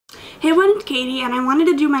Hey everyone, it's Katie, and I wanted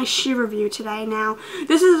to do my shoe review today. Now,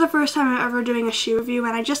 this is the first time I'm ever doing a shoe review,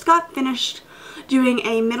 and I just got finished doing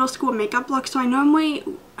a middle school makeup look, so I normally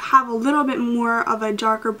have a little bit more of a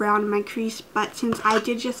darker brown in my crease, but since I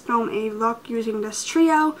did just film a look using this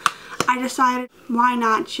trio, I decided why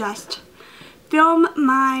not just film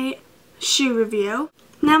my shoe review.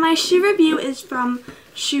 Now, my shoe review is from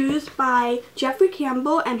Shoes by Jeffrey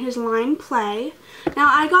Campbell and his line Play. Now,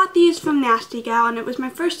 I got these from Nasty Gal, and it was my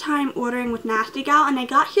first time ordering with Nasty Gal, and they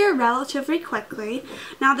got here relatively quickly.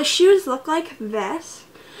 Now, the shoes look like this.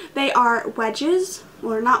 They are wedges,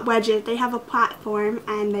 or not wedges, they have a platform,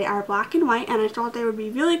 and they are black and white, and I thought they would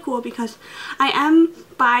be really cool because I am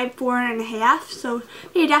 5'4½", so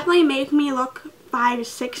they definitely make me look 5,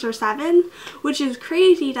 6, or 7, which is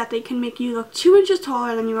crazy that they can make you look 2 inches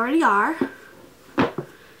taller than you already are.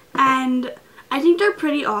 And I think they're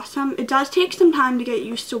pretty awesome. It does take some time to get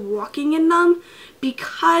used to walking in them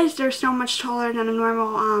because they're so much taller than a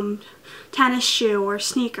normal tennis shoe or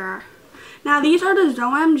sneaker. Now, these are the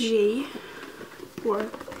ZOMG,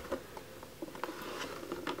 or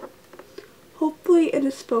hopefully it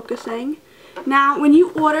is focusing. Now, when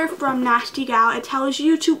you order from Nasty Gal, it tells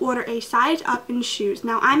you to order a size up in shoes.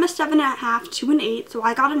 Now, I'm a 7.5 to an 8, so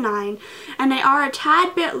I got a 9, and they are a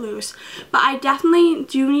tad bit loose, but I definitely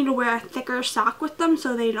do need to wear a thicker sock with them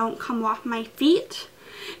so they don't come off my feet.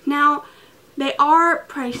 Now, they are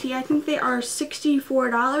pricey. I think they are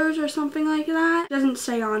 $64 or something like that. It doesn't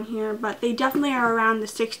say on here, but they definitely are around the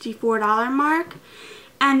 $64 mark,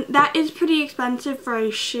 and that is pretty expensive for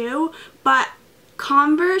a shoe, but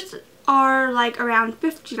Converse are like around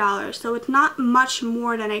 $50, so it's not much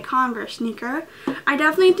more than a Converse sneaker. I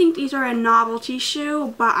definitely think these are a novelty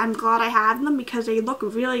shoe, but I'm glad I have them because they look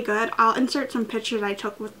really good. I'll insert some pictures I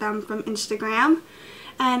took with them from Instagram,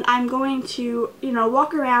 and I'm going to,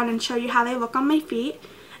 walk around and show you how they look on my feet.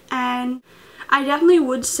 And I definitely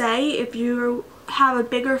would say if you have a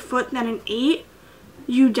bigger foot than an 8,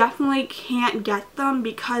 you definitely can't get them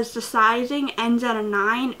because the sizing ends at a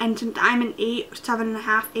 9, and since I'm an 8,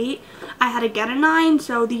 7.5, 8, I had to get a 9,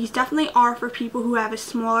 so these definitely are for people who have a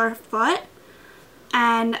smaller foot.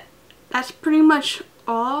 And that's pretty much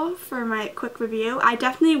all for my quick review. I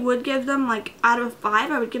definitely would give them, like, out of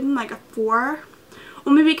 5, I would give them like a 4.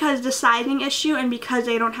 Only because the sizing issue and because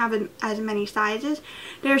they don't have as many sizes.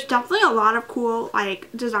 There's definitely a lot of cool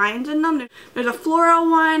designs in them. There's a floral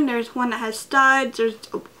one, there's one that has studs, there's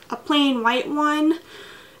a plain white one,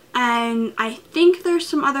 and I think there's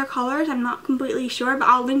some other colors. I'm not completely sure, but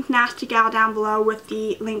I'll link Nasty Gal down below with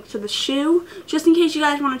the link to the shoe, just in case you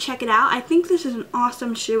guys want to check it out. I think this is an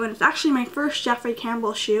awesome shoe, and it's actually my first Jeffrey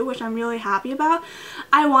Campbell shoe, which I'm really happy about.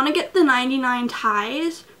 I want to get the 99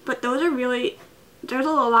 ties, but those are really... there's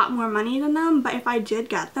a lot more money than them, but if I did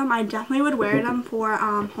get them, I definitely would wear them for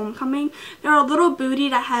homecoming. They're a little booty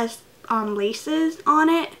that has laces on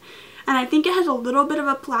it, and I think it has a little bit of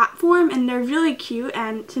a platform, and they're really cute.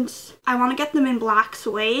 And since I want to get them in black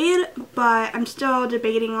suede, but I'm still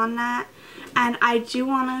debating on that, and I do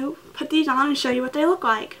want to put these on and show you what they look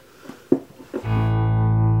like.